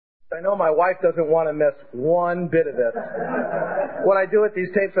I know my wife doesn't want to miss one bit of this. What I do with these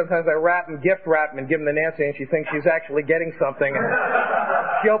tapes, sometimes I gift wrap them and give them to Nancy, and she thinks she's actually getting something, and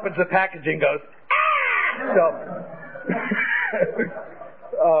she opens the packaging and goes, ah!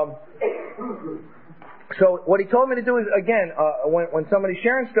 So what he told me to do is, again, when somebody's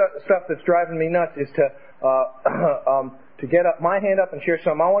sharing stuff that's driving me nuts, is to get up my hand up and share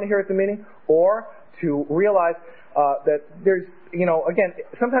something I want to hear at the meeting, or to realize that there's, again,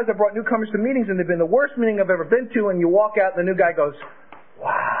 sometimes I've brought newcomers to meetings and they've been the worst meeting I've ever been to, and you walk out and the new guy goes,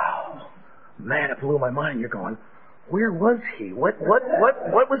 wow, man, it blew my mind. You're going, where was he? What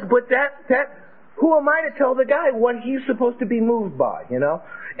was, but that, who am I to tell the guy what he's supposed to be moved by,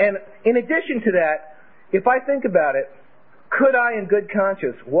 And in addition to that, if I think about it, could I, in good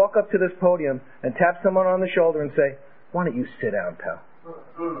conscience, walk up to this podium and tap someone on the shoulder and say, why don't you sit down, pal?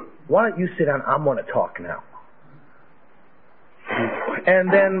 Why don't you sit down? I'm going to talk now.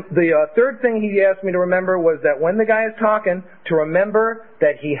 And then the third thing he asked me to remember was that when the guy is talking, to remember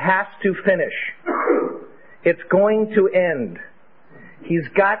that he has to finish. It's going to end. He's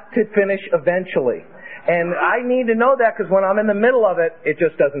got to finish eventually. And I need to know that because when I'm in the middle of it, it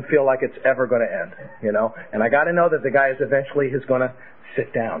just doesn't feel like it's ever going to end, And I got to know that the guy is eventually going to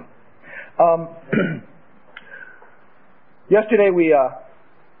sit down. Yesterday we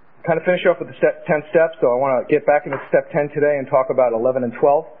kind of finished off with the 10 steps, so I want to get back into step 10 today and talk about 11 and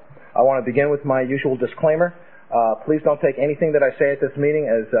 12. I want to begin with my usual disclaimer. Please don't take anything that I say at this meeting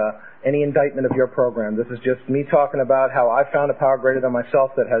as any indictment of your program. This is just me talking about how I found a power greater than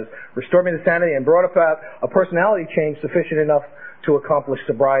myself that has restored me to sanity and brought about a personality change sufficient enough to accomplish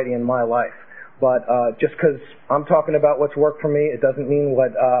sobriety in my life. But just because I'm talking about what's worked for me, it doesn't mean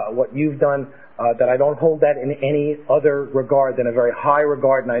what you've done, that I don't hold that in any other regard than a very high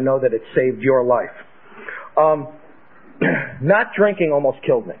regard, and I know that it saved your life. Not drinking almost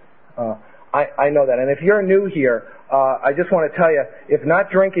killed me. I know that. And if you're new here, I just want to tell you, if not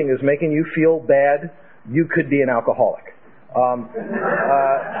drinking is making you feel bad, you could be an alcoholic.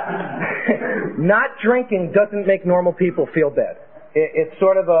 Not drinking doesn't make normal people feel bad. It's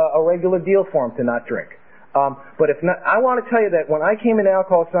sort of a regular deal for them to not drink. But if not, I want to tell you that when I came into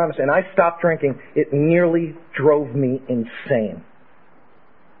Alcoholics Anonymous and I stopped drinking, it nearly drove me insane.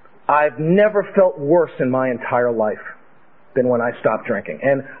 I've never felt worse in my entire life than when I stopped drinking.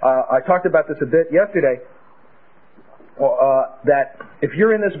 And I talked about this a bit yesterday, that if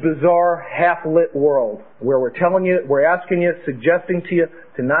you're in this bizarre half-lit world where we're asking you, suggesting to you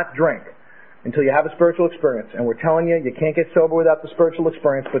to not drink until you have a spiritual experience, and we're telling you you can't get sober without the spiritual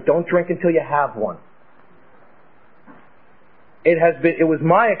experience, but don't drink until you have one. It was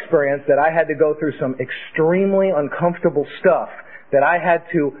my experience that I had to go through some extremely uncomfortable stuff, that I had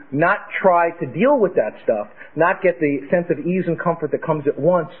to not try to deal with that stuff, not get the sense of ease and comfort that comes at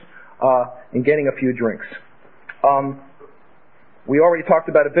once in getting a few drinks. We already talked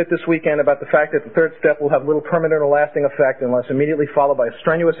about a bit this weekend about the fact that the third step will have little permanent or lasting effect unless immediately followed by a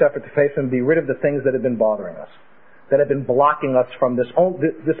strenuous effort to face and be rid of the things that have been bothering us, that have been blocking us from this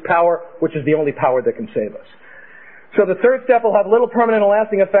power, which is the only power that can save us. So the third step will have little permanent or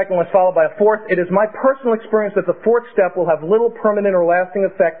lasting effect unless followed by a fourth. It is my personal experience that the fourth step will have little permanent or lasting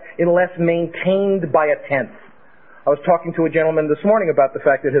effect unless maintained by a 10th. I was talking to a gentleman this morning about the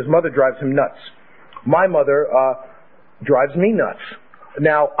fact that his mother drives him nuts. My mother drives me nuts.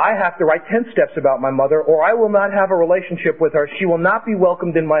 Now, I have to write 10 steps about my mother, or I will not have a relationship with her. She will not be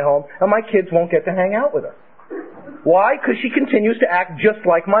welcomed in my home, and my kids won't get to hang out with her. Why? Because she continues to act just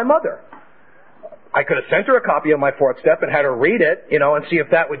like my mother. I could have sent her a copy of my fourth step and had her read it, and see if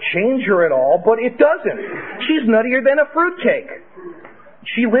that would change her at all, but it doesn't. She's nuttier than a fruitcake.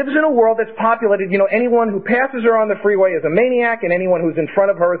 She lives in a world that's populated, anyone who passes her on the freeway is a maniac, and anyone who's in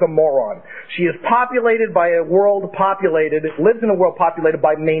front of her is a moron. She is populated by a world lives in a world populated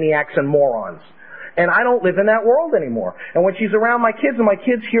by maniacs and morons. And I don't live in that world anymore. And when she's around my kids and my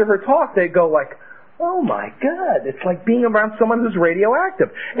kids hear her talk, they go like, oh my God, it's like being around someone who's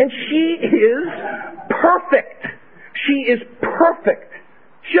radioactive. And she is perfect. She is perfect.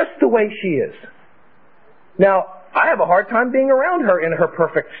 Just the way she is. Now, I have a hard time being around her in her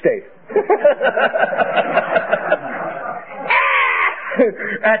perfect state.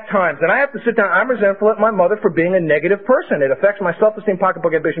 At times. And I have to sit down. I'm resentful at my mother for being a negative person. It affects my self-esteem,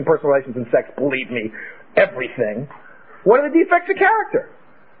 pocketbook, ambition, personal relations, and sex. Believe me, everything. What are the defects of character?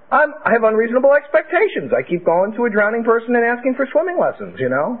 I have unreasonable expectations. I keep going to a drowning person and asking for swimming lessons,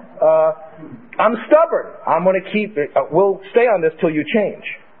 I'm stubborn. I'm going to keep it. We'll stay on this till you change,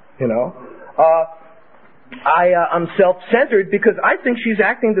 I'm self-centered because I think she's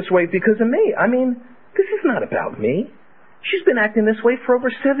acting this way because of me. I mean, this is not about me. She's been acting this way for over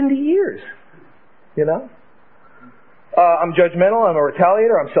 70 years. You know? I'm judgmental, I'm a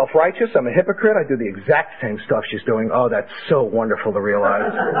retaliator, I'm self-righteous, I'm a hypocrite, I do the exact same stuff she's doing. Oh, that's so wonderful to realize.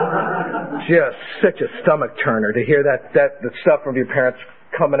 Just such a stomach turner to hear that the stuff from your parents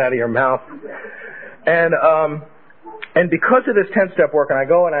coming out of your mouth. And because of this 10-step work, and I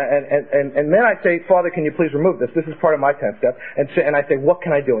go and then I say, Father, can you please remove this? This is part of my 10-step. And I say, what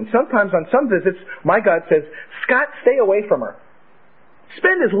can I do? And sometimes on some visits, my God says, Scott, stay away from her.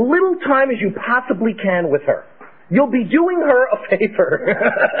 Spend as little time as you possibly can with her. You'll be doing her a favor.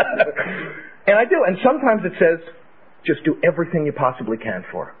 And I do. And sometimes it says, just do everything you possibly can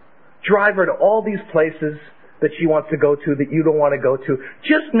for her. Drive her to all these places that she wants to go to that you don't want to go to.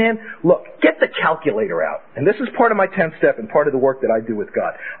 Just, man, look, get the calculator out. And this is part of my 10th step and part of the work that I do with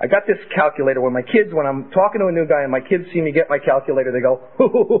God. I got this calculator when I'm talking to a new guy and my kids see me get my calculator, they go,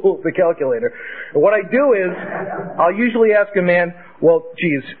 hoo, the calculator. And what I do is, I'll usually ask a man, well,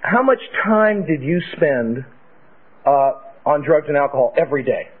 geez, how much time did you spend on drugs and alcohol every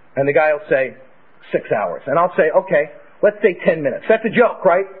day? And the guy will say, 6 hours. And I'll say, okay, let's say 10 minutes. That's a joke,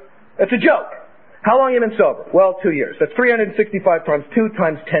 right? That's a joke. How long have you been sober? Well, 2 years. That's 365 times 2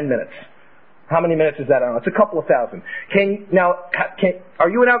 times 10 minutes. How many minutes is that? I don't know. It's a couple of thousand. Are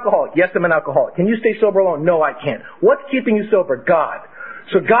you an alcoholic? Yes, I'm an alcoholic. Can you stay sober alone? No, I can't. What's keeping you sober? God.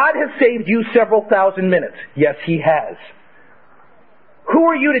 So God has saved you several thousand minutes. Yes, He has. Who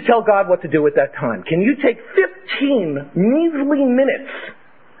are you to tell God what to do with that time? Can you take 15 measly minutes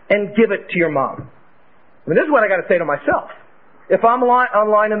and give it to your mom? I mean, this is what I got to say to myself. If I'm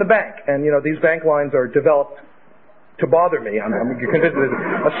online in the bank, and these bank lines are developed to bother me, I'm convinced there's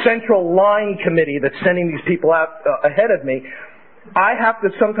a central line committee that's sending these people out ahead of me.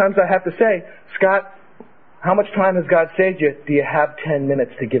 Sometimes I have to say, Scott, how much time has God saved you? Do you have 10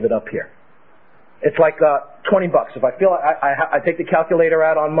 minutes to give it up here? It's like $20. If I feel I take the calculator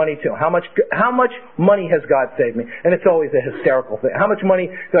out on money too. How much money has God saved me? And it's always a hysterical thing. How much money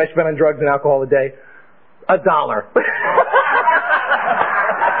do I spend on drugs and alcohol a day? $1.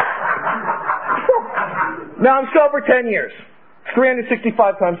 Now I'm sober 10 years.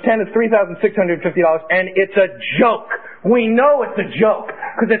 365 times 10 is $3,650, and it's a joke. We know it's a joke,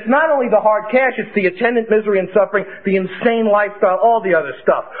 because it's not only the hard cash, it's the attendant misery and suffering, the insane lifestyle, all the other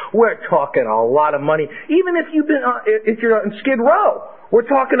stuff. We're talking a lot of money. Even if if you're on Skid Row, we're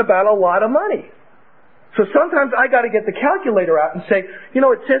talking about a lot of money. So sometimes I got to get the calculator out and say,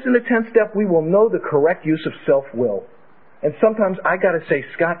 it says in the 10th step, we will know the correct use of self-will. And sometimes I got to say,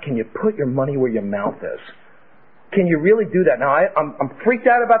 Scott, can you put your money where your mouth is? Can you really do that? Now, I'm freaked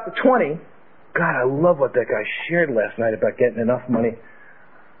out about the 20. God, I love what that guy shared last night about getting enough money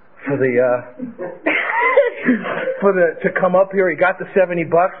for to come up here. He got the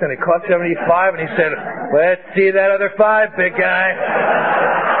 $70 and it cost $75, and he said, "Let's see that other 5, big guy."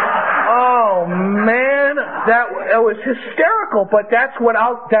 Oh man, that was hysterical. But that's what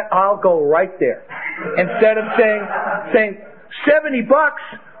I'll go right there. Instead of saying $70,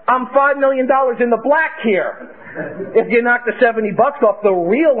 I'm $5 million in the black here. If you knock the $70 off the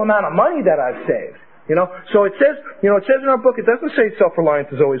real amount of money that I've saved. So it says in our book, it doesn't say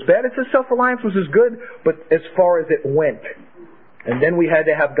self-reliance is always bad. It says self-reliance was as good, but as far as it went. And then we had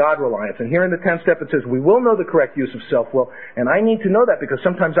to have God reliance. And here in the 10th step it says, we will know the correct use of self-will. And I need to know that, because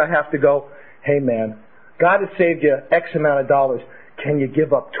sometimes I have to go, hey man, God has saved you X amount of dollars. Can you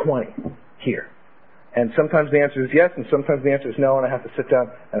give up 20 here? And sometimes the answer is yes, and sometimes the answer is no, and I have to sit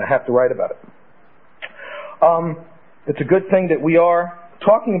down and I have to write about it. It's a good thing that we are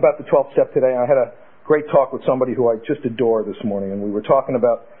talking about the 12th step today. I had a great talk with somebody who I just adore this morning, and we were talking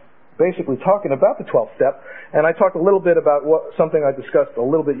about the 12th step, and I talked a little bit about something I discussed a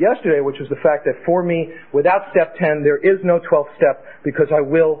little bit yesterday, which was the fact that for me, without step 10, there is no 12th step, because I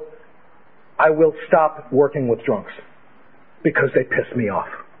will stop working with drunks, because they piss me off,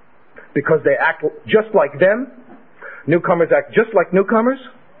 because they act just like them. Newcomers act just like newcomers.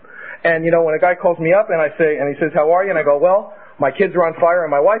 And when a guy calls me up and he says, how are you? And I go, well, my kids are on fire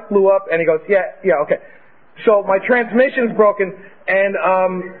and my wife blew up. And he goes, yeah, okay. So my transmission's broken, and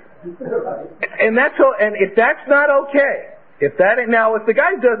that's all. And if that's not okay, if the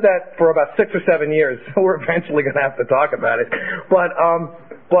guy does that for about 6 or 7 years, we're eventually going to have to talk about it. But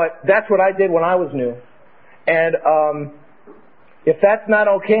that's what I did when I was new. And if that's not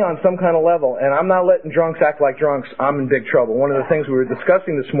okay on some kind of level, and I'm not letting drunks act like drunks, I'm in big trouble. One of the things we were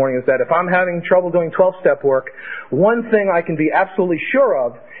discussing this morning is that if I'm having trouble doing 12-step work, one thing I can be absolutely sure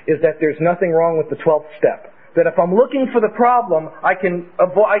of is that there's nothing wrong with the 12th step. That if I'm looking for the problem, I can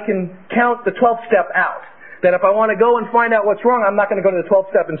count the 12th step out. That if I want to go and find out what's wrong, I'm not going to go to the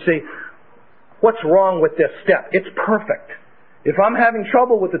 12th step and see, what's wrong with this step? It's perfect. If I'm having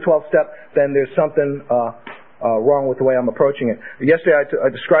trouble with the 12th step, then there's something wrong with the way I'm approaching it. Yesterday I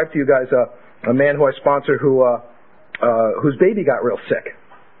described to you guys a man who I sponsor whose baby got real sick.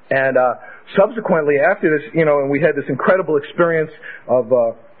 And subsequently after this, and we had this incredible experience of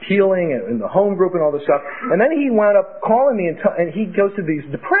healing and in the home group and all this stuff. And then he wound up calling me and he goes to these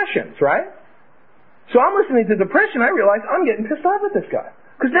depressions, right? So I'm listening to depression. I realize I'm getting pissed off at this guy.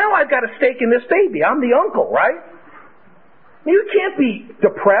 Because now I've got a stake in this baby. I'm the uncle, right? You can't be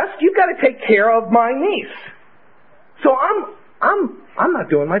depressed. You've got to take care of my niece. So I'm not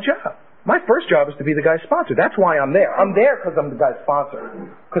doing my job. My first job is to be the guy's sponsor. That's why I'm there. I'm there because I'm the guy's sponsor.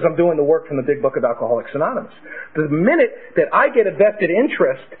 Because I'm doing the work from the Big Book of Alcoholics Anonymous. The minute that I get a vested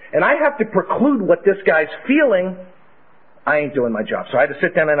interest and I have to preclude what this guy's feeling, I ain't doing my job. So I had to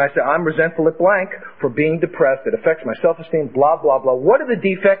sit down and I said, I'm resentful at blank for being depressed. It affects my self-esteem, blah, blah, blah. What are the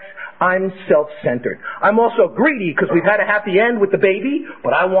defects? I'm self-centered. I'm also greedy because we've had a happy end with the baby,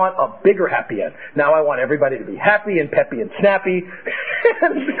 but I want a bigger happy end. Now I want everybody to be happy and peppy and snappy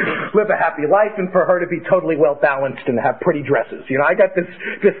and live a happy life and for her to be totally well balanced and have pretty dresses. I got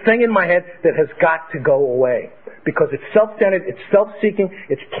this thing in my head that has got to go away. Because it's self-centered, it's self-seeking,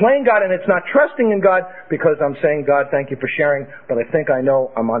 it's playing God and it's not trusting in God because I'm saying, God, thank you for sharing, but I think I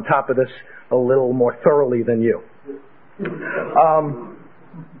know I'm on top of this a little more thoroughly than you.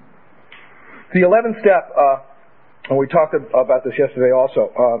 The 11th step, and we talked about this yesterday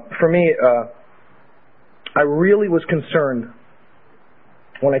also, for me, I really was concerned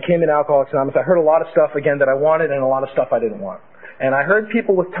when I came in Alcoholics Anonymous. I heard a lot of stuff, again, that I wanted and a lot of stuff I didn't want. And I heard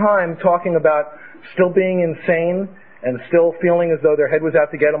people with time talking about still being insane and still feeling as though their head was out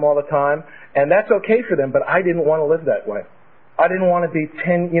to get them all the time. And that's okay for them, but I didn't want to live that way. I didn't want to be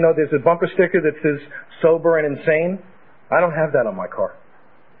there's a bumper sticker that says sober and insane. I don't have that on my car.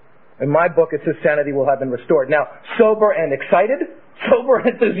 In my book, it says sanity will have been restored. Now, sober and excited? Sober and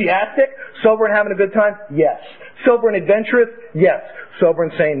enthusiastic? Sober and having a good time? Yes. Sober and adventurous? Yes. Sober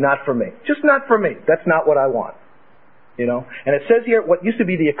and sane? Not for me. Just not for me. That's not what I want. And it says here, what used to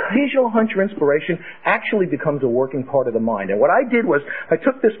be the occasional hunch or inspiration actually becomes a working part of the mind. And what I did was, I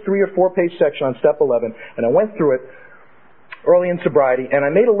took this 3 or 4 page section on step 11, and I went through it early in sobriety, and I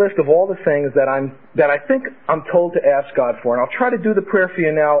made a list of all the things that I think I'm told to ask God for. And I'll try to do the prayer for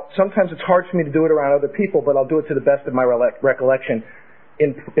you now. Sometimes it's hard for me to do it around other people, but I'll do it to the best of my recollection.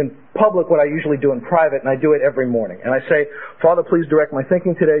 In public what I usually do in private, and I do it every morning. And I say, Father, please direct my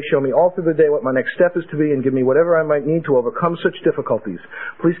thinking today. Show me all through the day what my next step is to be, and give me whatever I might need to overcome such difficulties.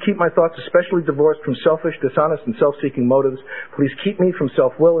 Please keep my thoughts especially divorced from selfish, dishonest, and self-seeking motives. Please keep me from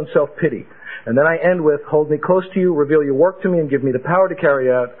self-will and self-pity. And then I end with, hold me close to you, reveal your work to me, and give me the power to carry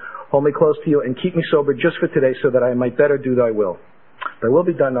out. Hold me close to you, and keep me sober just for today so that I might better do thy will. Thy will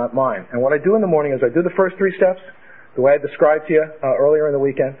be done, not mine. And what I do in the morning is I do the first 3 steps, the way I described to you earlier in the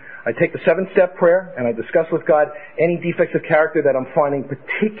weekend. I take the 7-step prayer and I discuss with God any defects of character that I'm finding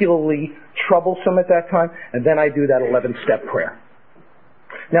particularly troublesome at that time, and then I do that 11-step prayer.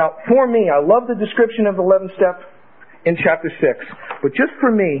 Now, for me, I love the description of the 11th step in chapter 6, but just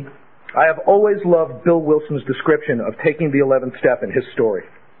for me, I have always loved Bill Wilson's description of taking the 11th step in his story.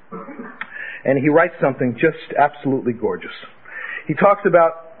 And he writes something just absolutely gorgeous. He talks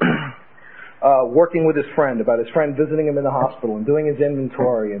about working with his friend, about his friend visiting him in the hospital and doing his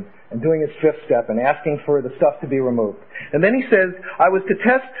inventory and doing his 5th step and asking for the stuff to be removed. And then he says, I was to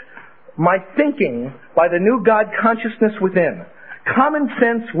test my thinking by the new God consciousness within. Common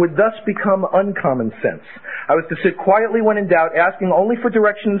sense would thus become uncommon sense. I was to sit quietly when in doubt, asking only for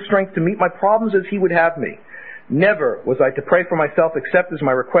direction and strength to meet my problems as he would have me. Never was I to pray for myself except as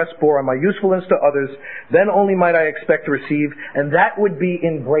my request bore on my usefulness to others. Then only might I expect to receive, and that would be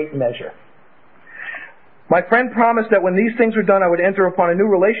in great measure. My friend promised that when these things were done, I would enter upon a new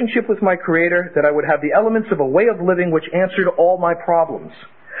relationship with my Creator, that I would have the elements of a way of living which answered all my problems.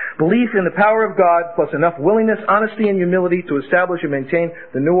 Belief in the power of God, plus enough willingness, honesty, and humility to establish and maintain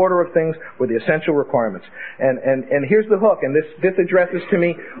the new order of things were the essential requirements. And here's the hook, and this addresses to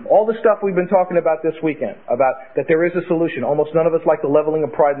me all the stuff we've been talking about this weekend, about that there is a solution. Almost none of us like the leveling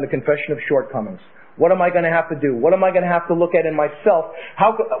of pride and the confession of shortcomings. What am I going to have to do? What am I going to have to look at in myself?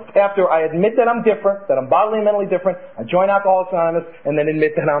 After I admit that I'm different, that I'm bodily and mentally different, I join Alcoholics Anonymous, and then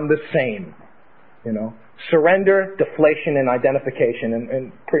admit that I'm the same. Surrender, deflation, and identification.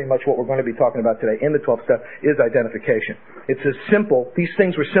 And pretty much what we're going to be talking about today in the 12th step is identification. It's as simple. These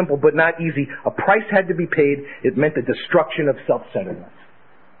things were simple, but not easy. A price had to be paid. It meant the destruction of self-centeredness.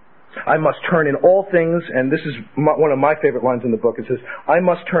 I must turn in all things, and this is one of my favorite lines in the book. It says, I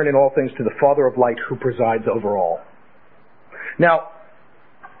must turn in all things to the Father of light who presides over all. Now,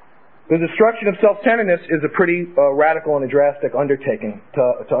 The destruction of self-centeredness is a pretty radical and a drastic undertaking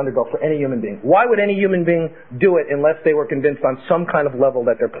to undergo for any human being. Why would any human being do it unless they were convinced on some kind of level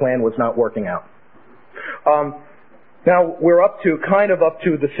that their plan was not working out? Now, we're up to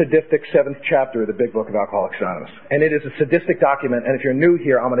the sadistic 7th chapter of the Big Book of Alcoholics Anonymous. And it is a sadistic document, and if you're new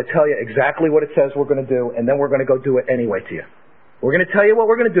here, I'm going to tell you exactly what it says we're going to do, and then we're going to go do it anyway to you. We're going to tell you what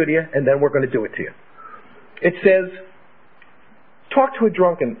we're going to do to you, and then we're going to do it to you. It says, talk to a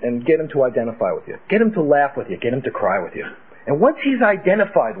drunk and get him to identify with you. Get him to laugh with you. Get him to cry with you. And once he's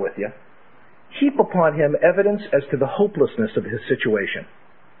identified with you, heap upon him evidence as to the hopelessness of his situation.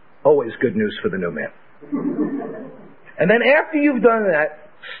 Always good news for the new man. And then after you've done that,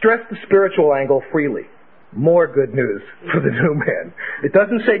 stress the spiritual angle freely. More good news for the new man. It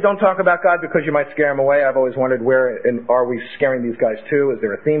doesn't say don't talk about God because you might scare him away. I've always wondered are we scaring these guys too? Is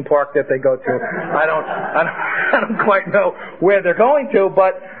there a theme park that they go to? I don't quite know where they're going to,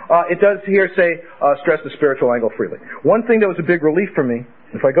 but it does here say stress the spiritual angle freely. One thing that was a big relief for me,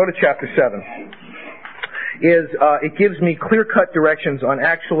 if I go to chapter 7, is it gives me clear-cut directions on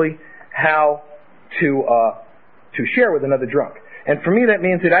actually how to share with another drunk. And for me, that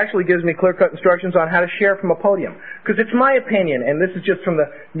means it actually gives me clear-cut instructions on how to share from a podium. Because it's my opinion, and this is just from the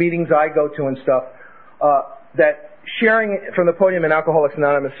meetings I go to and stuff, that sharing from the podium in Alcoholics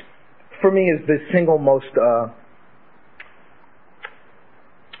Anonymous, for me, is the single most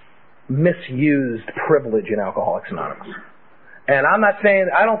misused privilege in Alcoholics Anonymous. And I'm not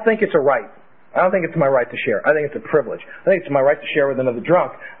saying, I don't think it's a right. I don't think it's my right to share. I think it's a privilege. I think it's my right to share with another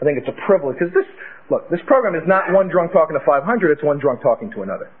drunk. I think it's a privilege. Because this program is not one drunk talking to 500, it's one drunk talking to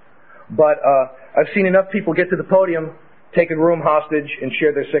another. But I've seen enough people get to the podium, take a room hostage, and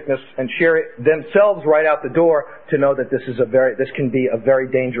share their sickness, and share it themselves right out the door to know that this can be a very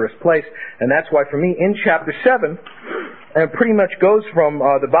dangerous place. And that's why for me, in chapter 7, and it pretty much goes from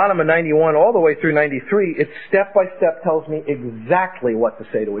the bottom of 91 all the way through 93, it step by step tells me exactly what to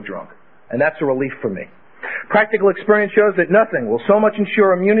say to a drunk. And that's a relief for me. Practical experience shows that nothing will so much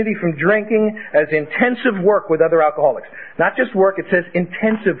ensure immunity from drinking as intensive work with other alcoholics. Not just work, it says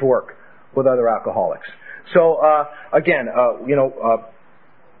intensive work with other alcoholics. So,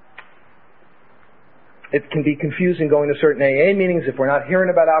 it can be confusing going to certain AA meetings if we're not hearing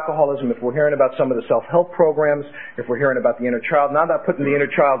about alcoholism, if we're hearing about some of the self-help programs, if we're hearing about the inner child. Now, I'm not putting the inner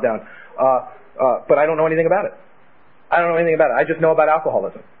child down, but I don't know anything about it. I just know about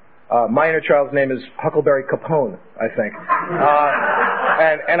alcoholism. My inner child's name is Huckleberry Capone, I think.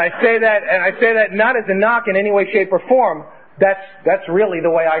 And I say that not as a knock in any way, shape, or form. That's really the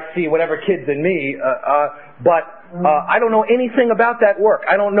way I see whatever kid's in me. But I don't know anything about that work.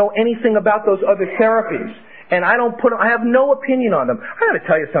 I don't know anything about those other therapies. And I have no opinion on them. I gotta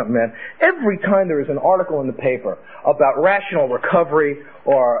tell you something, man. Every time there is an article in the paper about rational recovery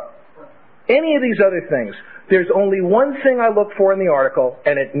or any of these other things, there's only one thing I look for in the article,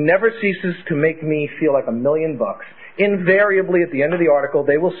 and it never ceases to make me feel like $1 million. Invariably, at the end of the article,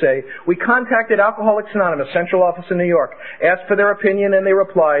 they will say, we contacted Alcoholics Anonymous, central office in New York, asked for their opinion, and they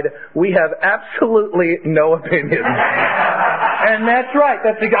replied, we have absolutely no opinion. And that's right.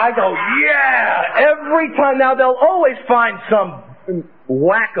 I go, yeah! Every time. Now, they'll always find some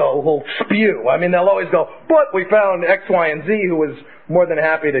wacko who'll spew. I mean, they'll always go, but we found X, Y, and Z who was more than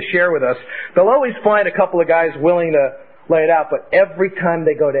happy to share with us. They'll always find a couple of guys willing to lay it out, but every time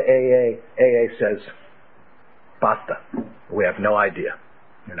they go to AA says, basta. We have no idea.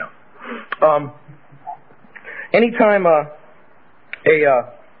 You know. Anytime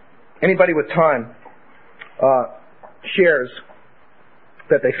anybody with time shares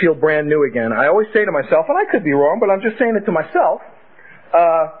that they feel brand new again, I always say to myself, and I could be wrong, but I'm just saying it to myself.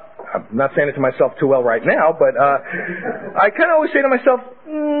 I'm not saying it to myself too well right now, but I kind of always say to myself,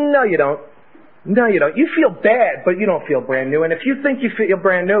 no, you don't. No, you don't. You feel bad, but you don't feel brand new. And if you think you feel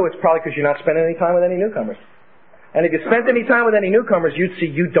brand new, it's probably because you're not spending any time with any newcomers. And if you spent any time with any newcomers, you'd see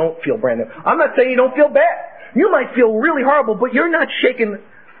you don't feel brand new. I'm not saying you don't feel bad. You might feel really horrible, but you're not shaking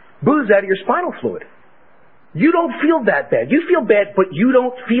booze out of your spinal fluid. You don't feel that bad. You feel bad, but you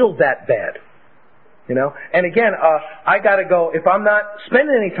don't feel that bad. You know? And again, I gotta go, if I'm not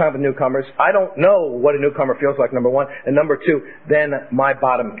spending any time with newcomers, I don't know what a newcomer feels like, number one. And number two, then my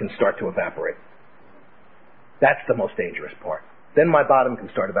bottom can start to evaporate. That's the most dangerous part. Then my bottom can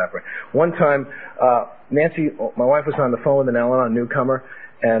start evaporating. One time, Nancy, my wife, was on the phone with an Al-Anon newcomer,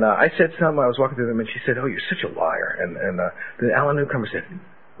 and I said something, I was walking through them, and she said, oh, you're such a liar. And the Al-Anon newcomer said,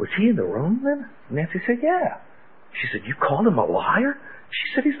 was he in the room then? Nancy said, yeah. She said, you called him a liar?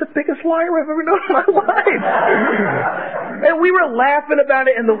 She said, he's the biggest liar I've ever known in my life. And we were laughing about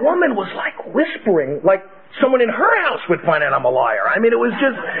it, and the woman was like whispering, like someone in her house would find out I'm a liar. I mean, it was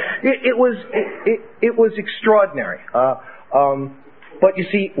just, it was extraordinary. But you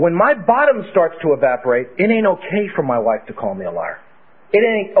see, when my bottom starts to evaporate, it ain't okay for my wife to call me a liar. It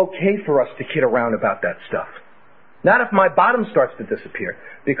ain't okay for us to kid around about that stuff. Not if my bottom starts to disappear,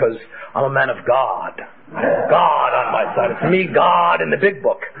 because I'm a man of God. I have God on my side. It's me, God, in the big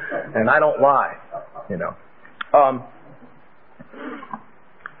book. And I don't lie, you know.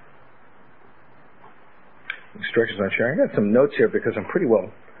 Instructions on sharing. I got some notes here because I'm pretty well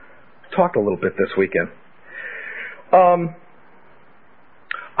talked a little bit this weekend.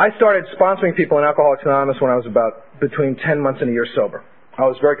 I started sponsoring people in Alcoholics Anonymous when I was about between 10 months and a year sober. I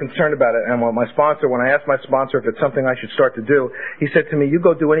was very concerned about it, and when I asked my sponsor if it's something I should start to do, he said to me, you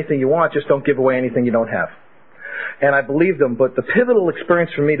go do anything you want, just don't give away anything you don't have. And I believed him, but the pivotal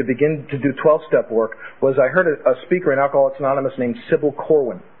experience for me to begin to do 12-step work was I heard a speaker in Alcoholics Anonymous named Sybil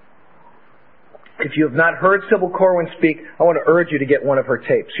Corwin. If you have not heard Sybil Corwin speak, I want to urge you to get one of her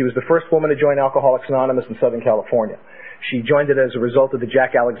tapes. She was the first woman to join Alcoholics Anonymous in Southern California. She joined it as a result of the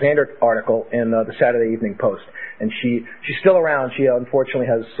Jack Alexander article in the Saturday Evening Post. And she's still around. She unfortunately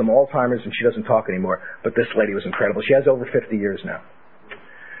has some Alzheimer's and she doesn't talk anymore. But this lady was incredible. She has over 50 years now.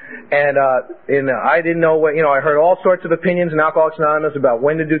 And I didn't know what, I heard all sorts of opinions in Alcoholics Anonymous about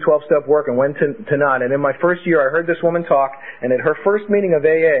when to do 12-step work and when to not. And in my first year, I heard this woman talk, and at her first meeting of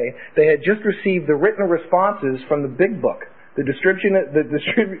AA, they had just received the written responses from the Big Book, the distribution of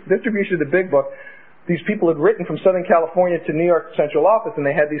the Big Book. These people had written from Southern California to New York Central Office, and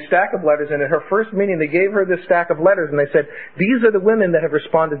they had these stack of letters, and at her first meeting, they gave her this stack of letters, and they said, these are the women that have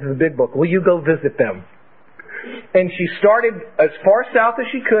responded to the Big Book. Will you go visit them? And she started as far south as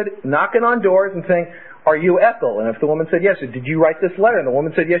she could, knocking on doors and saying, are you Ethel? And if the woman said yes, said, did you write this letter? And the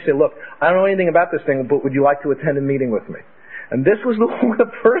woman said yes. She said, look, I don't know anything about this thing, but would you like to attend a meeting with me? And this was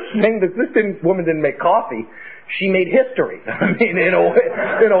the first thing that woman didn't make coffee. She made history. I mean, in a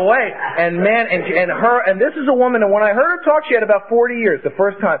way. And man, and this is a woman, and when I heard her talk, she had about 40 years the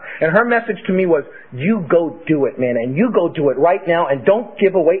first time. And her message to me was, you go do it, man, and you go do it right now, and don't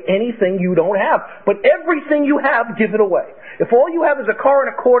give away anything you don't have. But everything you have, give it away. If all you have is a car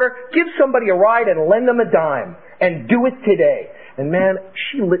and a quarter, give somebody a ride and lend them a dime. And do it today. And man,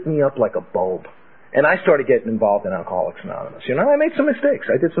 she lit me up like a bulb. And I started getting involved in Alcoholics Anonymous. I made some mistakes.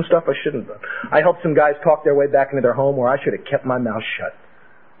 I did some stuff I shouldn't have done. I helped some guys talk their way back into their home where I should have kept my mouth shut.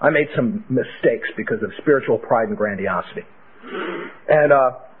 I made some mistakes because of spiritual pride and grandiosity. And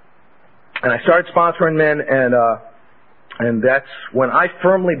I started sponsoring men, and that's when I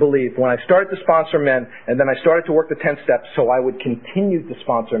firmly believed, when I started to sponsor men, and then I started to work the 10 steps so I would continue to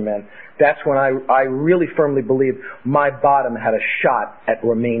sponsor men, that's when I really firmly believed my bottom had a shot at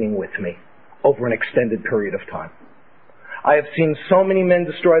remaining with me over an extended period of time. I have seen so many men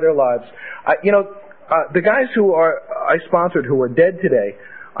destroy their lives. The guys I sponsored who are dead today,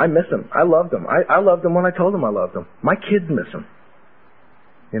 I miss them. I love them. I loved them when I told them I loved them. My kids miss them.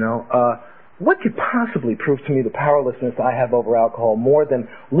 What could possibly prove to me the powerlessness I have over alcohol more than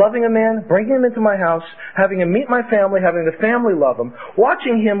loving a man, bringing him into my house, having him meet my family, having the family love him,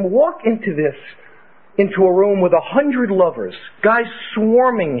 watching him walk into a room with 100 lovers, guys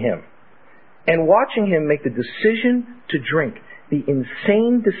swarming him, and watching him make the decision to drink, the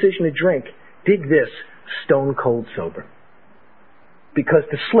insane decision to drink, dig this, stone cold sober. Because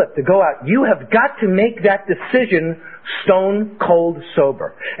to slip, to go out, you have got to make that decision stone cold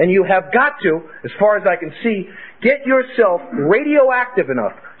sober. And you have got to, as far as I can see, get yourself radioactive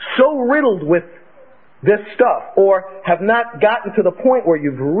enough, so riddled with this stuff, or have not gotten to the point where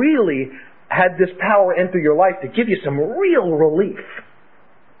you've really had this power enter your life to give you some real relief.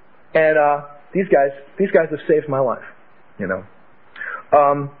 And these guys have saved my life,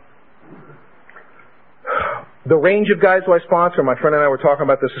 The range of guys who I sponsor, my friend and I were talking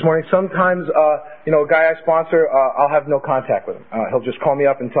about this morning. Sometimes, a guy I sponsor, I'll have no contact with him. He'll just call me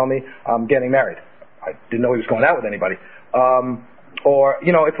up and tell me I'm getting married. I didn't know he was going out with anybody.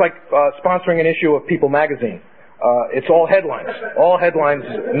 It's like sponsoring an issue of People magazine. It's all headlines. All headlines.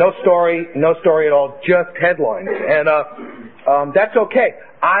 No story at all, just headlines. And that's okay.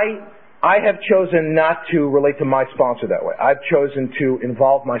 I have chosen not to relate to my sponsor that way. I've chosen to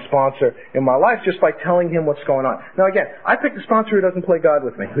involve my sponsor in my life just by telling him what's going on. Now again, I picked a sponsor who doesn't play God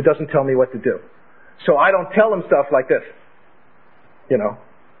with me, who doesn't tell me what to do. So I don't tell him stuff like this. And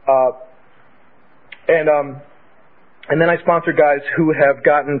then I sponsor guys who have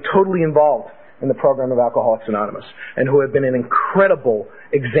gotten totally involved in the program of Alcoholics Anonymous and who have been an incredible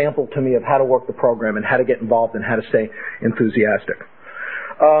example to me of how to work the program and how to get involved and how to stay enthusiastic.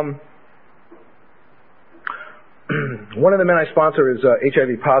 One of the men I sponsor is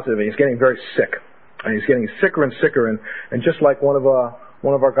HIV positive, and he's getting very sick. And he's getting sicker and sicker. And just like one of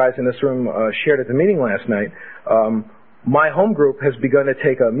our guys in this room shared at the meeting last night, my home group has begun to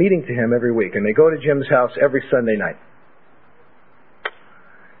take a meeting to him every week. And they go to Jim's house every Sunday night.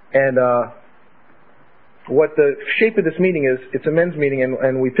 And what the shape of this meeting is, it's a men's meeting,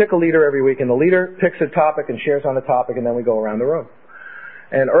 and we pick a leader every week, and the leader picks a topic and shares on the topic, and then we go around the room.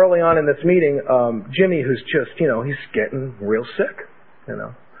 And early on in this meeting, Jimmy, who's just, he's getting real sick,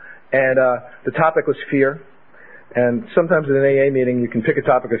 And the topic was fear. And sometimes in an AA meeting, you can pick a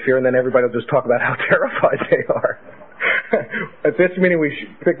topic of fear, and then everybody will just talk about how terrified they are. At this meeting, we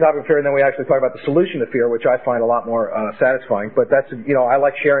pick the topic of fear, and then we actually talk about the solution to fear, which I find a lot more satisfying. But that's, I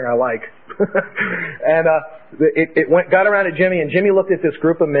like sharing, I like. And it got around to Jimmy, and Jimmy looked at this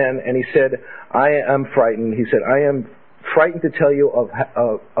group of men, and he said, I am frightened. He said, I am frightened to tell you of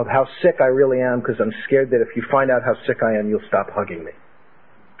how sick I really am, because I'm scared that if you find out how sick I am, you'll stop hugging me.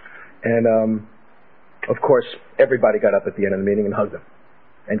 And of course, everybody got up at the end of the meeting and hugged him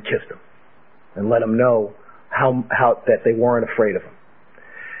and kissed him and let him know how that they weren't afraid of him.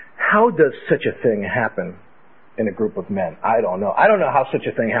 How does such a thing happen in a group of men? I don't know. I don't know how such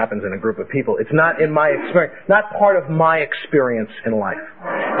a thing happens in a group of people. It's not in my experience, not part of my experience in life.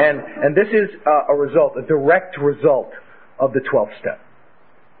 And this is a direct result of the 12th step.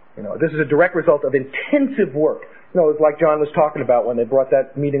 This is a direct result of intensive work. It's like John was talking about when they brought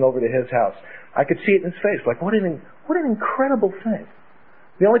that meeting over to his house. I could see it in his face. Like, what an incredible thing.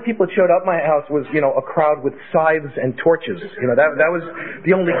 The only people that showed up at my house was, a crowd with scythes and torches. That was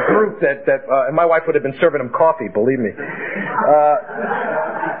the only group that and my wife would have been serving them coffee, believe me.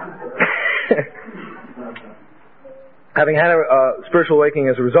 Having had a spiritual awakening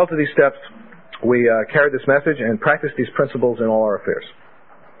as a result of these steps, we carried this message and practiced these principles in all our affairs.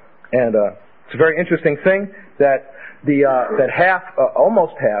 And it's a very interesting thing that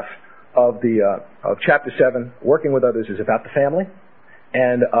almost half of chapter 7, working with others, is about the family.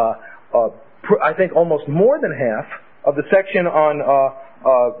 And I think almost more than half of the section on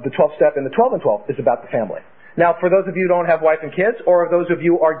the 12th step and the 12 and 12 is about the family. Now, for those of you who don't have wife and kids, or those of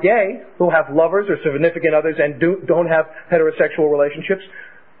you who are gay, who have lovers or significant others and don't have heterosexual relationships,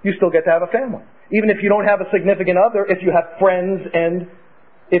 you still get to have a family. Even if you don't have a significant other, if you have friends, and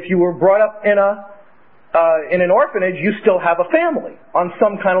if you were brought up in an orphanage, you still have a family on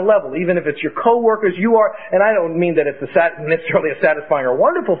some kind of level. Even if it's your coworkers, you are, and I don't mean that it's necessarily a satisfying or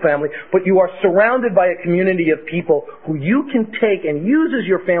wonderful family, but you are surrounded by a community of people who you can take and use as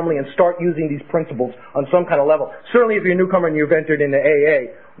your family and start using these principles on some kind of level. Certainly if you're a newcomer and you've entered into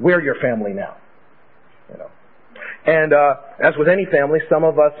AA, we're your family now. And as with any family, some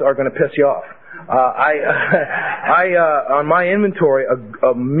of us are going to piss you off. On my inventory,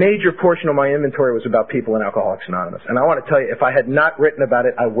 a major portion of my inventory was about people in Alcoholics Anonymous. And I want to tell you, if I had not written about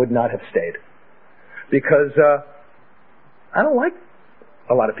it, I would not have stayed. Because I don't like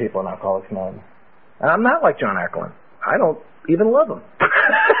a lot of people in Alcoholics Anonymous. And I'm not like John Ackerland. I don't even love them.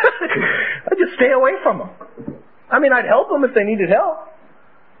 I just stay away from them. I mean, I'd help them if they needed help.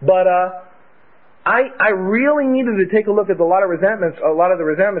 But I really needed to take a look at a lot of the resentments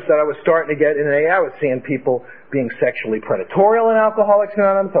that I was starting to get in AA. I was seeing people being sexually predatory in Alcoholics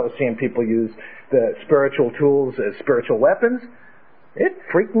Anonymous. I was seeing people use the spiritual tools as spiritual weapons. It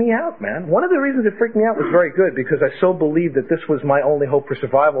freaked me out, man. One of the reasons it freaked me out was very good, because I so believed that this was my only hope for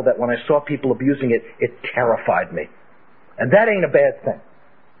survival that when I saw people abusing it, it terrified me. And that ain't a bad thing.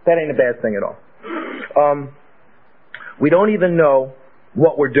 That ain't a bad thing at all. We don't even know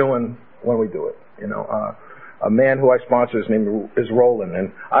what we're doing when we do it. A man who I sponsor, his name is Roland,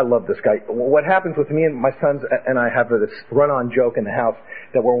 and I love this guy. What happens with me and my sons and I have this run-on joke in the house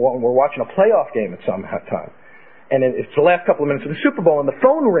that we're watching a playoff game at some time. And it's the last couple of minutes of the Super Bowl, and the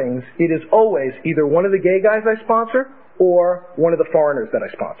phone rings. It is always either one of the gay guys I sponsor or one of the foreigners that I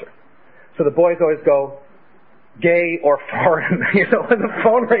sponsor. So the boys always go, gay or foreign, when the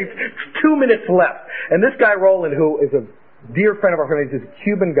phone rings, 2 minutes left. And this guy Roland, who is a dear friend of our family, is a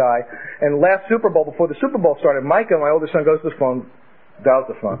Cuban guy, and last Super Bowl, before the Super Bowl started, Micah, my older son, goes to the phone, dials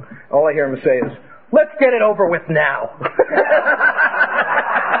the phone. All I hear him say is, "Let's get it over with now."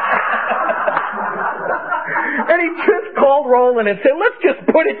 And he just called Roland and said, "Let's just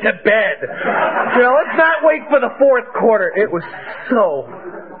put it to bed. Let's not wait for the fourth quarter." It was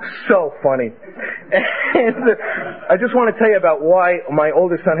so funny. And I just want to tell you about why my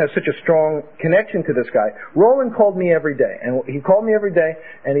older son has such a strong connection to this guy. Roland called me every day, and he called me every day,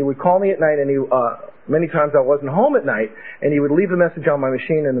 and he would call me at night, and many times I wasn't home at night, and he would leave a message on my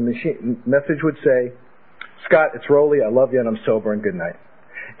machine, and the message would say, "Scott, it's Rolly, I love you, and I'm sober, and good night."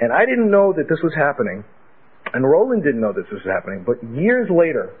 And I didn't know that this was happening, and Roland didn't know this was happening, but years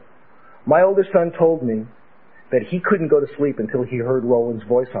later, My oldest son told me that he couldn't go to sleep until he heard Roland's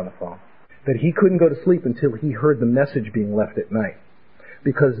voice on the phone. That he couldn't go to sleep until he heard the message being left at night.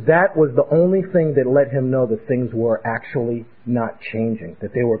 Because that was the only thing that let him know that things were actually not changing.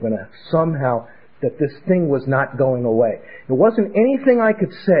 That they were going to somehow, that this thing was not going away. It wasn't anything I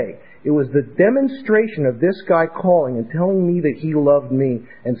could say. It was the demonstration of this guy calling and telling me that he loved me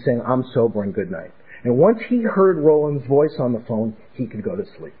and saying, I'm sober and good night. And once he heard Roland's voice on the phone, he could go to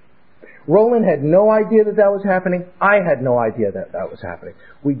sleep. Roland had no idea that that was happening. I had no idea that that was happening.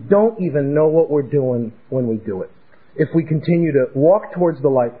 We don't even know what we're doing when we do it, if we continue to walk towards the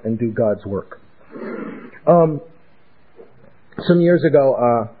light and do God's work. Some years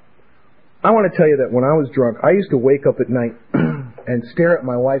ago, I want to tell you that when I was drunk, I used to wake up at night and stare at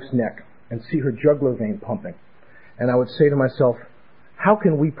my wife's neck and see her jugular vein pumping. And I would say to myself, how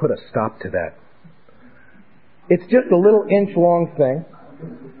can we put a stop to that? It's just a little inch-long thing,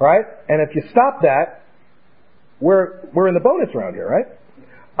 right? And if you stop that, we're in the bonus round here, right?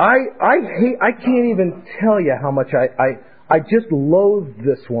 I can't even tell you how much I just loathed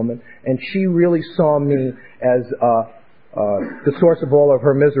this woman, and she really saw me as the source of all of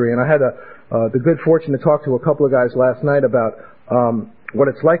her misery. And I had the good fortune to talk to a couple of guys last night about what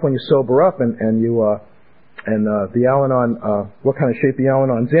it's like when you sober up and the Al-Anon, what kind of shape the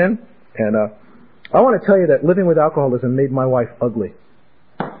Al-Anon's in. And I want to tell you that living with alcoholism made my wife ugly.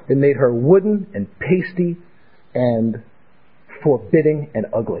 It made her wooden and pasty and forbidding and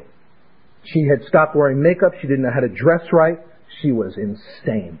ugly. She had stopped wearing makeup. She didn't know how to dress right. She was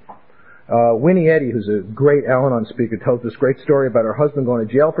insane. Winnie Eddy, who's a great Al-Anon speaker, tells this great story about her husband going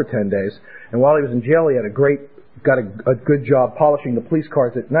to jail for 10 days. And while he was in jail, he had got a good job polishing the police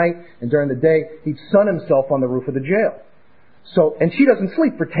cars at night. And during the day, he'd sun himself on the roof of the jail. And she doesn't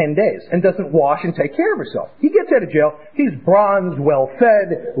sleep for 10 days and doesn't wash and take care of herself. He gets out of jail. He's bronzed,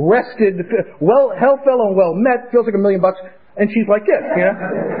 well-fed, rested, hail fellow and well-met, feels like $1 million. And she's like this, you know?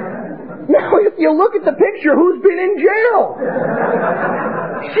 Now, if you look at the picture, who's been in jail?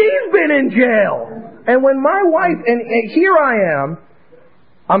 She's been in jail. And when my wife, and here I am,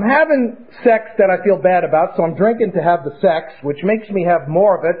 I'm having sex that I feel bad about, so I'm drinking to have the sex, which makes me have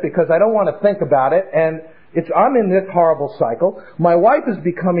more of it because I don't want to think about it, and I'm in this horrible cycle. My wife is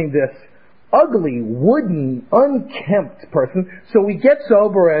becoming this ugly, wooden, unkempt person. So we get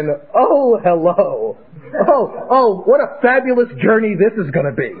sober and, oh, hello. Oh, what a fabulous journey this is going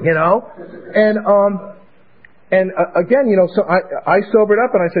to be, you know? And again, you know, so I sobered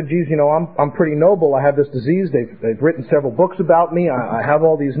up and I said, geez, you know, I'm pretty noble. I have this disease. They've written several books about me. I have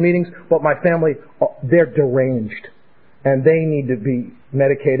all these meetings, but my family, they're deranged. And they need to be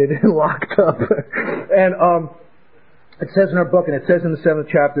medicated and locked up. And it says in our book, and it says in the 7th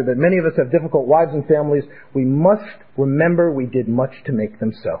chapter, that many of us have difficult wives and families. We must remember we did much to make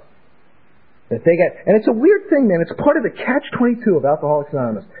them so. And it's a weird thing, man. It's part of the catch-22 of Alcoholics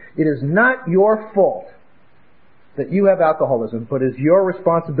Anonymous. It is not your fault that you have alcoholism, but it's your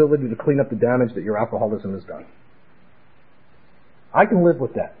responsibility to clean up the damage that your alcoholism has done. I can live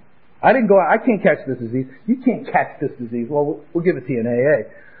with that. I can't catch this disease. You can't catch this disease. Well, we'll give it to you in AA.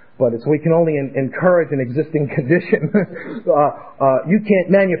 But we can only encourage an existing condition. You can't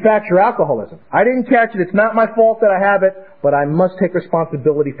manufacture alcoholism. I didn't catch it. It's not my fault that I have it, but I must take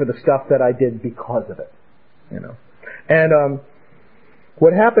responsibility for the stuff that I did because of it. You know. And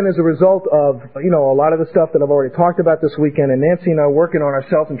what happened as a result of, you know, a lot of the stuff that I've already talked about this weekend, and Nancy and I are working on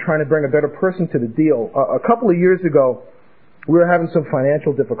ourselves and trying to bring a better person to the deal. A couple of years ago, we were having some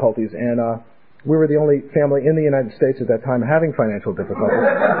financial difficulties, and we were the only family in the United States at that time having financial difficulties.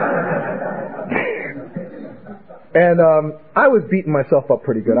 And I was beating myself up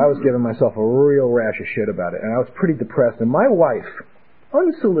pretty good. I was giving myself a real rash of shit about it, and I was pretty depressed. And my wife,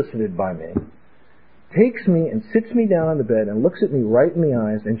 unsolicited by me, takes me and sits me down on the bed and looks at me right in the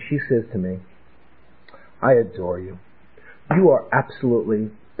eyes, and she says to me, I adore you. You are absolutely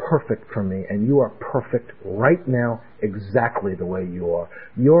perfect for me, and you are perfect right now exactly the way you are.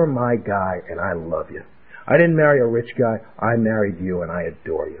 You're my guy, and I love you. I didn't marry a rich guy. I married you, and I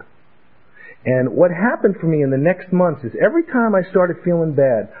adore you. And what happened for me in the next months is every time I started feeling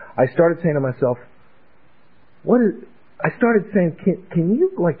bad, I started saying to myself, I started saying, can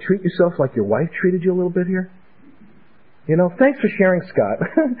you treat yourself like your wife treated you a little bit here? You know, thanks for sharing, Scott.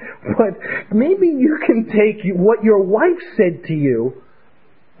 But maybe you can take what your wife said to you.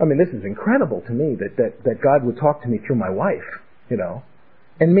 I mean, this is incredible to me that God would talk to me through my wife, you know,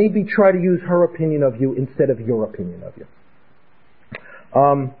 and maybe try to use her opinion of you instead of your opinion of you.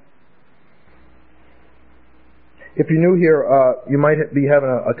 If you're new here, you might be having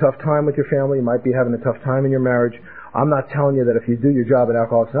a tough time with your family. You might be having a tough time in your marriage. I'm not telling you that if you do your job at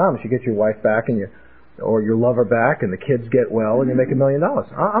Alcoholics Anonymous, you get your wife back or your lover back and the kids get well and you make $1 million.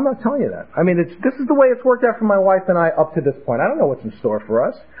 I'm not telling you that. I mean, this is the way it's worked out for my wife and I up to this point. I don't know what's in store for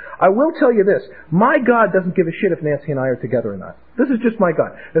us. I will tell you this. My God doesn't give a shit if Nancy and I are together or not. This is just my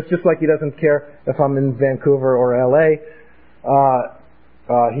God. It's just like He doesn't care if I'm in Vancouver or LA.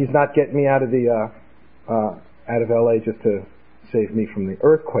 He's not getting me out of LA just to save me from the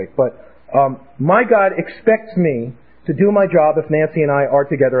earthquake. But my God expects me to do my job if Nancy and I are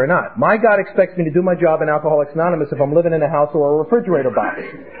together or not. My God expects me to do my job in Alcoholics Anonymous if I'm living in a house or a refrigerator box.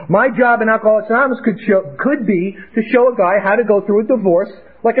 My job in Alcoholics Anonymous could be to show a guy how to go through a divorce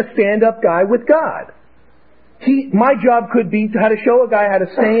like a stand-up guy with God. My job could be how to show a guy how to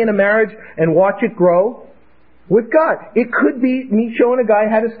stay in a marriage and watch it grow with God. It could be me showing a guy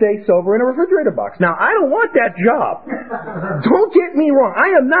how to stay sober in a refrigerator box. Now, I don't want that job. Don't get me wrong.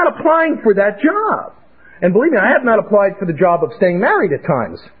 I am not applying for that job. And believe me, I have not applied for the job of staying married at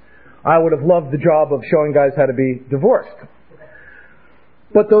times. I would have loved the job of showing guys how to be divorced.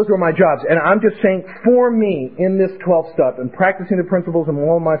 But those were my jobs. And I'm just saying, for me, in this 12-step, and practicing the principles in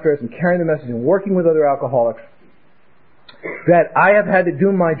all of my affairs, and carrying the message, and working with other alcoholics, that I have had to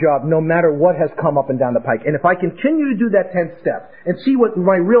do my job no matter what has come up and down the pike. And if I continue to do that 10th step, and see what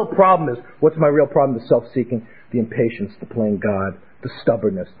my real problem is, what's my real problem? The self-seeking, the impatience, the playing God, the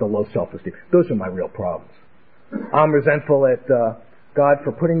stubbornness, the low self-esteem. Those are my real problems. I'm resentful at God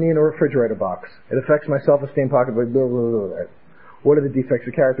for putting me in a refrigerator box. It affects my self-esteem, pocketbook. What are the defects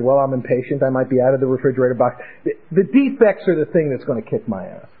of character? Well, I'm impatient. I might be out of the refrigerator box. The defects are the thing that's going to kick my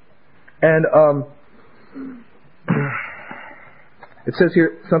ass. And it says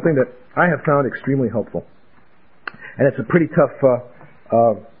here something that I have found extremely helpful. And it's a pretty tough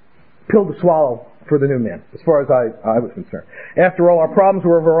pill to swallow for the new man, as far as I was concerned. After all, our problems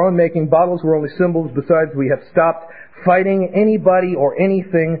were of our own making. Bottles were only symbols. Besides, we have stopped fighting anybody or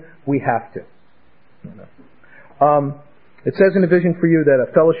anything. We have to. It says in the vision for you that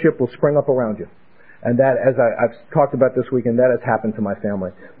a fellowship will spring up around you. And that, as I've talked about this weekend, that has happened to my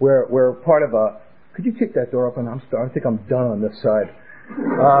family. We're part of a... Could you kick that door open? I think I'm done on this side.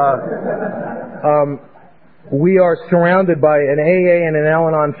 We are surrounded by an AA and an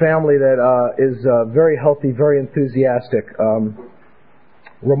Al-Anon family that is very healthy, very enthusiastic,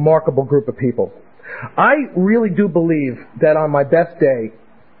 remarkable group of people. I really do believe that on my best day,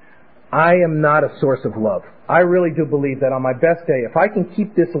 I am not a source of love. I really do believe that on my best day, if I can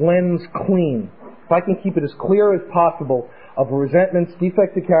keep this lens clean, if I can keep it as clear as possible of resentments,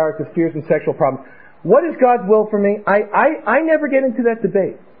 defects of character, fears, and sexual problems, what is God's will for me? I never get into that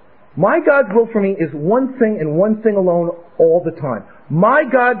debate. My God's will for me is one thing and one thing alone all the time. My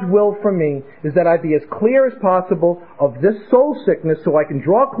God's will for me is that I be as clear as possible of this soul sickness so I can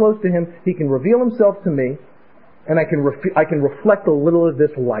draw close to Him, He can reveal Himself to me, and I can reflect a little of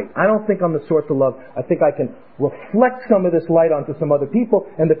this light. I don't think I'm the source of love. I think I can reflect some of this light onto some other people,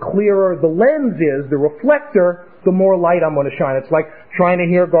 and the clearer the lens is, the reflector, the more light I'm going to shine. It's like trying to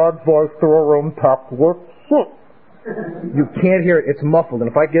hear God's voice through a room packed with shit. You can't hear it. It's muffled. And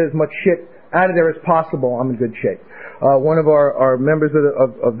if I get as much shit out of there as possible, I'm in good shape. One of our members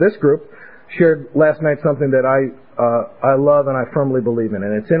of this group shared last night something that I love and I firmly believe in,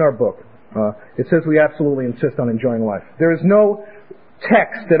 and it's in our book. It says we absolutely insist on enjoying life. There is no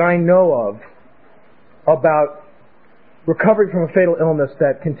text that I know of about recovery from a fatal illness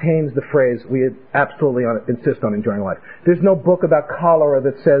that contains the phrase we absolutely insist on enjoying life. There's no book about cholera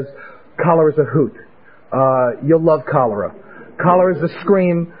that says cholera is a hoot. You'll love cholera. Cholera is a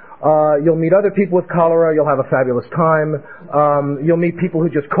scream. You'll meet other people with cholera. You'll have a fabulous time. You'll meet people who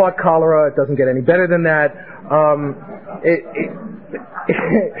just caught cholera. It doesn't get any better than that.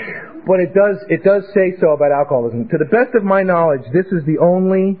 But it does say so about alcoholism. To the best of my knowledge, this is the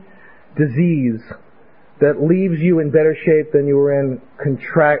only disease that leaves you in better shape than you were in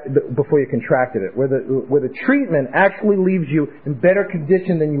before you contracted it. Where the treatment actually leaves you in better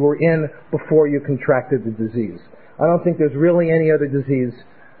condition than you were in before you contracted the disease. I don't think there's really any other disease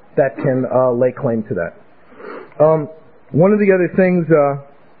that can lay claim to that. One of the other things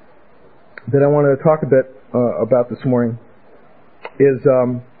that I wanted to talk a bit about this morning is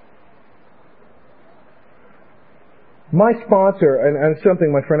my sponsor, and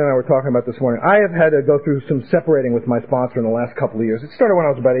something my friend and I were talking about this morning. I have had to go through some separating with my sponsor in the last couple of years. It started when I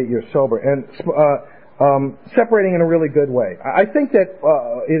was about 8 years sober, and separating in a really good way. I think that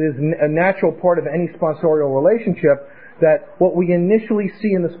it is a natural part of any sponsorial relationship that what we initially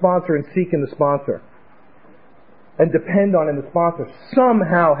see in the sponsor and seek in the sponsor and depend on in the sponsor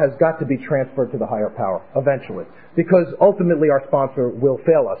somehow has got to be transferred to the higher power eventually. Because ultimately our sponsor will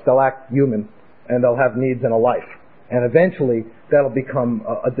fail us. They'll act human and they'll have needs and a life. And eventually, that'll become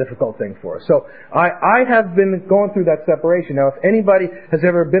a difficult thing for us. So I have been going through that separation. Now, if anybody has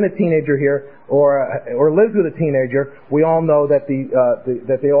ever been a teenager here or lives with a teenager, we all know that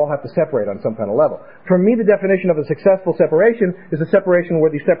that they all have to separate on some kind of level. For me, the definition of a successful separation is a separation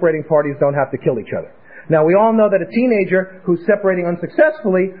where the separating parties don't have to kill each other. Now, we all know that a teenager who's separating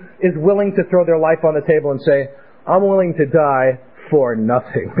unsuccessfully is willing to throw their life on the table and say, I'm willing to die for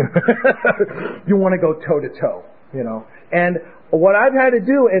nothing. You want to go toe-to-toe, you know. And what I've had to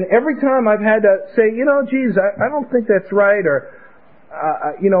do, and every time I've had to say, you know, geez, I don't think that's right, or,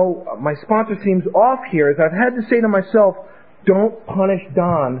 you know, my sponsor seems off here, is I've had to say to myself, don't punish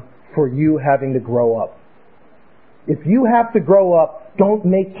Don for you having to grow up. If you have to grow up, don't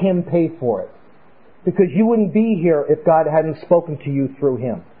make him pay for it. Because you wouldn't be here if God hadn't spoken to you through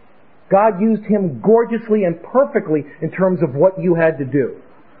him. God used him gorgeously and perfectly in terms of what you had to do.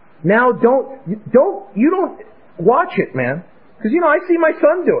 Now don't watch it, man. Because, you know, I see my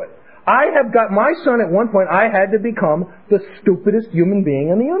son do it. I have got my son at one point, I had to become the stupidest human being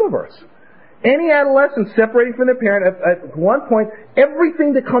in the universe. Any adolescent separating from their parent, at one point,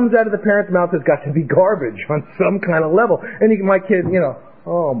 everything that comes out of the parent's mouth has got to be garbage on some kind of level. And my kid, you know,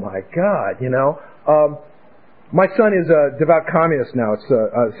 oh my God, you know. My son is a devout communist now. It's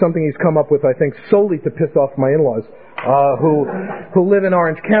something he's come up with, I think, solely to piss off my in-laws, who live in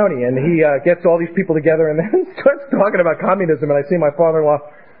Orange County. And he gets all these people together and then starts talking about communism. And I see my father-in-law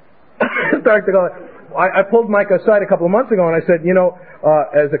start to go. I pulled Mike aside a couple of months ago and I said, you know,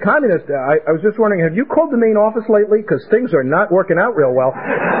 as a communist, I was just wondering, have you called the main office lately? Because things are not working out real well.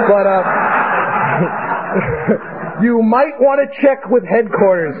 But you might want to check with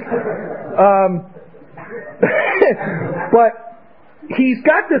headquarters. But he's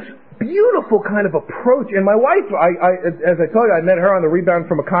got this beautiful kind of approach. And my wife, as I told you, I met her on the rebound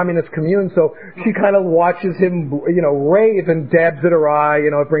from a communist commune, so she kind of watches him, you know, rave and dabs at her eye. You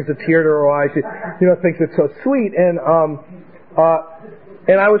know, it brings a tear to her eye. She, you know, thinks it's so sweet. And I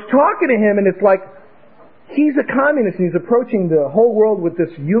was talking to him, and it's like, he's a communist, and he's approaching the whole world with this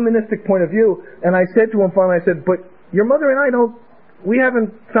humanistic point of view. And I said to him finally, I said, but your mother and I we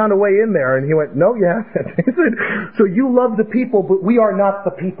haven't found a way in there. And he went, no, you haven't. He said, so you love the people, but we are not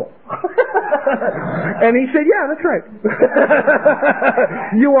the people. And he said, yeah, that's right.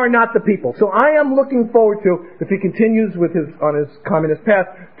 You are not the people. So I am looking forward to, if he continues on his communist path,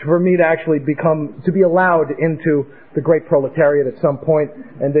 for me to actually to be allowed into the great proletariat at some point,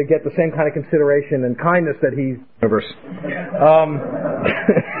 and to get the same kind of consideration and kindness that he universe.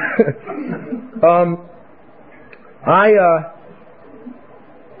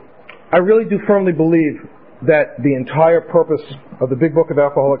 I really do firmly believe that the entire purpose of the Big Book of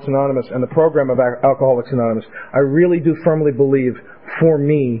Alcoholics Anonymous and the program of Alcoholics Anonymous, I really do firmly believe, for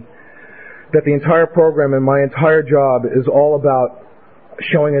me, that the entire program and my entire job is all about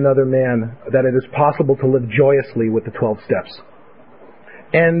showing another man that it is possible to live joyously with the 12 steps.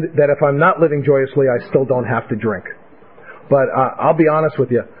 And that if I'm not living joyously, I still don't have to drink. But I'll be honest with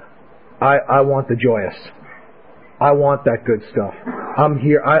you, I want the joyous. I want that good stuff. I'm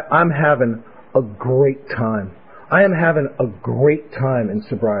here. I'm having a great time. I am having a great time in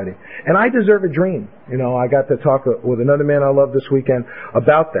sobriety. And I deserve a dream. You know, I got to talk with another man I love this weekend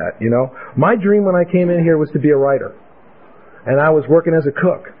about that, you know. My dream when I came in here was to be a writer. And I was working as a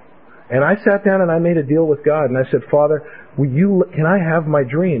cook. And I sat down and I made a deal with God. And I said, Father, can I have my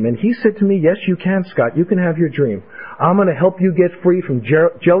dream? And He said to me, yes, you can, Scott. You can have your dream. I'm going to help you get free from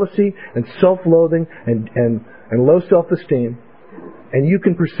jealousy and self-loathing and low self-esteem, and you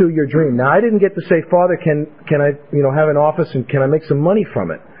can pursue your dream. Now, I didn't get to say, Father, can I, you know, have an office and can I make some money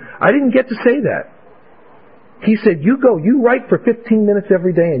from it? I didn't get to say that. He said, you write for 15 minutes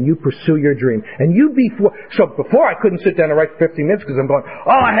every day and you pursue your dream. And so before I couldn't sit down and write for 15 minutes because I'm going,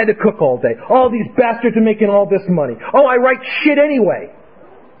 oh, I had to cook all day. Oh, these bastards are making all this money. Oh, I write shit anyway.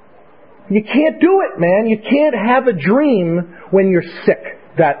 You can't do it, man. You can't have a dream when you're sick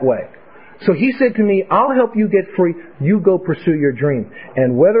that way. So he said to me, I'll help you get free. You go pursue your dream.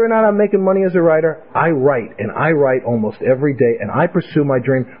 And whether or not I'm making money as a writer, I write. And I write almost every day. And I pursue my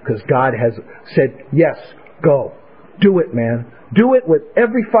dream because God has said, yes, go. Do it, man. Do it with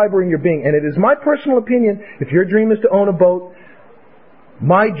every fiber in your being. And it is my personal opinion, if your dream is to own a boat,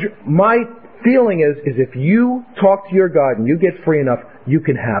 my feeling is if you talk to your God and you get free enough, you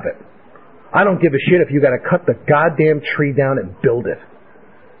can have it. I don't give a shit if you got to cut the goddamn tree down and build it.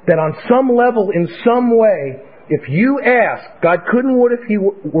 That on some level, in some way, if you ask, God couldn't would if He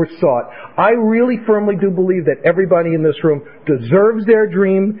were sought. I really firmly do believe that everybody in this room deserves their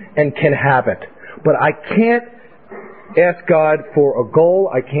dream and can have it. But I can't ask God for a goal.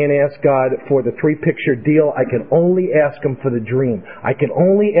 I can't ask God for the 3-picture deal. I can only ask Him for the dream. I can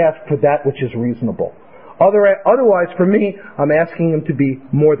only ask for that which is reasonable. Otherwise, for me, I'm asking Him to be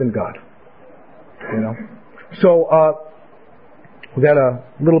more than God. So, we've got a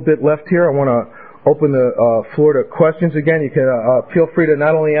little bit left here. I want to open the floor to questions again. You can feel free to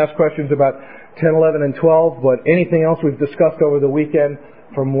not only ask questions about 10, 11, and 12, but anything else we've discussed over the weekend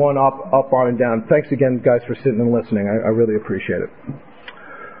from 1 up on and down. Thanks again, guys, for sitting and listening. I really appreciate it.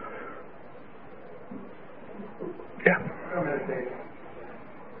 Yeah.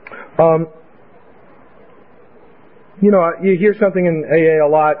 You hear something in AA a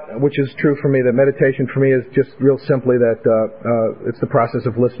lot, which is true for me, that meditation for me is just real simply that it's the process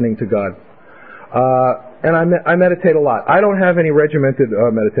of listening to God. And I meditate a lot. I don't have any regimented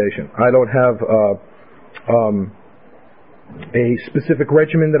meditation. I don't have a specific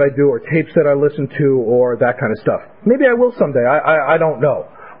regimen that I do, or tapes that I listen to, or that kind of stuff. Maybe I will someday. I don't know.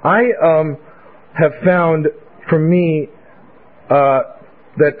 I have found, for me,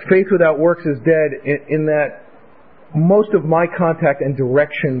 that faith without works is dead in that most of my contact and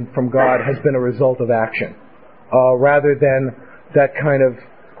direction from God has been a result of action, rather than that kind of...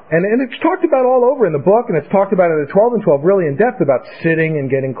 And it's talked about all over in the book, and it's talked about in the 12 and 12 really in depth about sitting and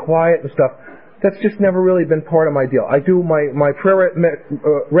getting quiet and stuff. That's just never really been part of my deal. I do my prayer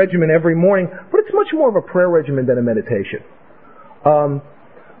regimen every morning, but it's much more of a prayer regimen than a meditation.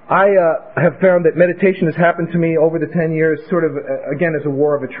 I have found that meditation has happened to me over the 10 years sort of, again, as a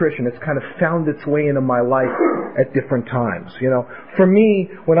war of attrition. It's kind of found its way into my life at different times. For me,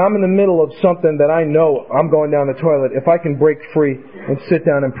 when I'm in the middle of something that I know I'm going down the toilet, if I can break free and sit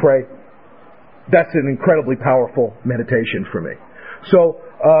down and pray, that's an incredibly powerful meditation for me. So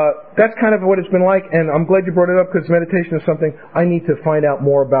that's kind of what it's been like, and I'm glad you brought it up, because meditation is something I need to find out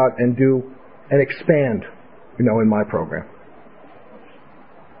more about and do and expand, in my program.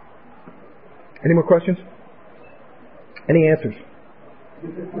 Any more questions? Any answers?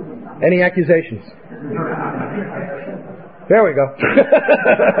 Any accusations? There we go.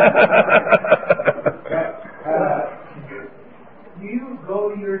 Do you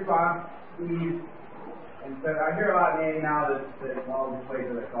go to your responsibilities and say, I hear a lot of names now that all these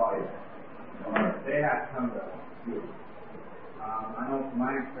places that call you, they have to come to you. I know from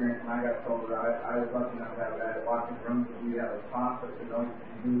my experience, when I got told that I was lucky enough to have that walking rooms that we have a sponsor that knows what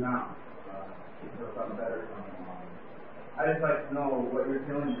you do now. For something better coming along. I just like to know what your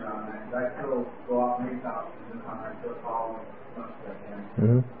feelings are on that, because I still go out and make out and I still call them as much as I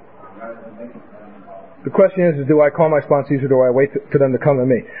can, rather than making them involved. The question is do I call my sponsees or do I wait for them to come to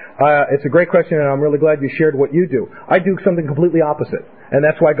me? It's a great question, and I'm really glad you shared what you do. I do something completely opposite, and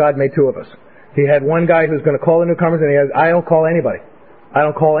that's why God made 2 of us. He had one guy who's going to call the newcomers, and I don't call anybody. I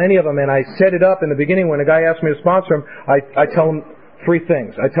don't call any of them, and I set it up in the beginning. When a guy asks me to sponsor him, I tell him 3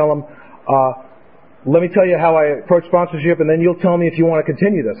 things. I tell him, let me tell you how I approach sponsorship, and then you'll tell me if you want to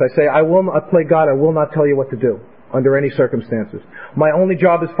continue this. I say, I will not play God. I will not tell you what to do under any circumstances. My only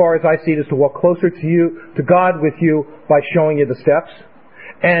job, as far as I see it, is to walk closer to you, to God with you, by showing you the steps.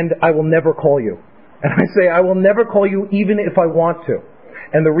 And I will never call you. And I say, I will never call you even if I want to.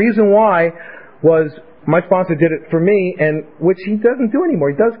 And the reason why was my sponsor did it for me, and which he doesn't do anymore.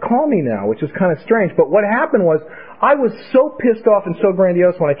 He does call me now, which is kind of strange. But what happened was, I was so pissed off and so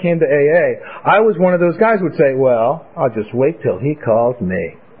grandiose when I came to AA. I was one of those guys who would say, well, I'll just wait till he calls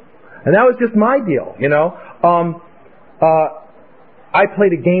me. And that was just my deal, I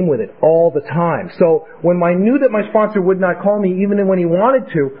played a game with it all the time. So when I knew that my sponsor would not call me, even when he wanted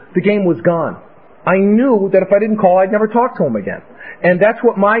to, the game was gone. I knew that if I didn't call, I'd never talk to him again. And that's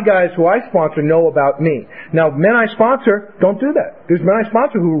what my guys who I sponsor know about me. Now, men I sponsor don't do that. There's men I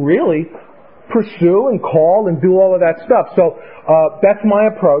sponsor who really pursue and call and do all of that stuff. So that's my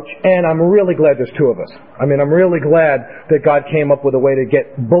approach, and I'm really glad there's 2 of us. I'm really glad that God came up with a way to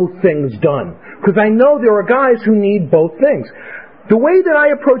get both things done. Because I know there are guys who need both things. The way that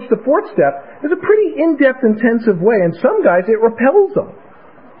I approach the 4th step is a pretty in-depth, intensive way, and some guys, it repels them.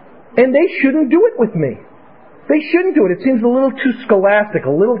 And they shouldn't do it with me. They shouldn't do it. It seems a little too scholastic,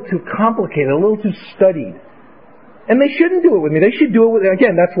 a little too complicated, a little too studied. And they shouldn't do it with me. They should do it with,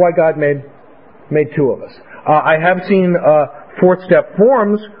 again, that's why God made 2 of us. I have seen 4th step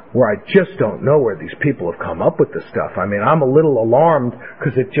forums where I just don't know where these people have come up with this stuff. I'm a little alarmed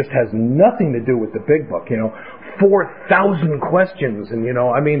because it just has nothing to do with the big book, 4,000 questions, and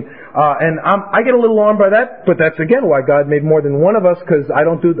I get a little alarmed by that, but that's again why God made more than one of us, because I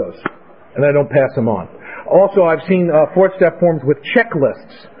don't do those, and I don't pass them on. Also, I've seen 4th step forms with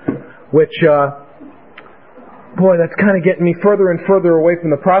checklists, which boy, that's kind of getting me further and further away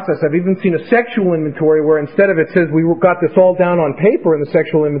from the process. I've even seen a sexual inventory where instead of it says we got this all down on paper in the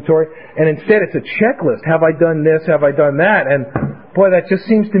sexual inventory, and instead it's a checklist. Have I done this? Have I done that? And boy, that just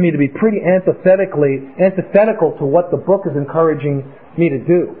seems to me to be pretty antithetical to what the book is encouraging me to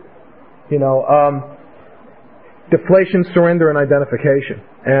do. Deflation, surrender, and identification.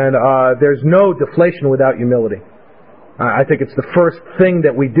 And there's no deflation without humility. I think it's the first thing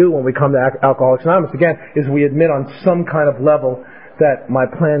that we do when we come to Alcoholics Anonymous, again, is we admit on some kind of level that my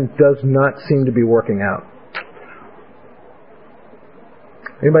plan does not seem to be working out.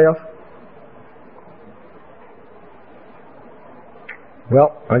 Anybody else?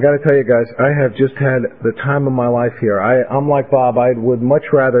 Well, I got to tell you guys, I have just had the time of my life here. I'm like Bob. I would much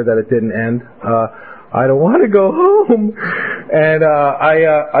rather that it didn't end. I don't want to go home. And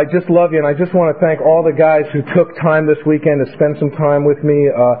I just love you, and I just want to thank all the guys who took time this weekend to spend some time with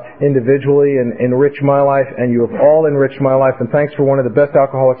me individually and enrich my life, and you have all enriched my life. And thanks for one of the best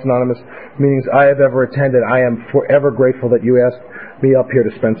Alcoholics Anonymous meetings I have ever attended. I am forever grateful that you asked me up here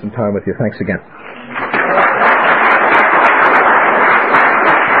to spend some time with you. Thanks again.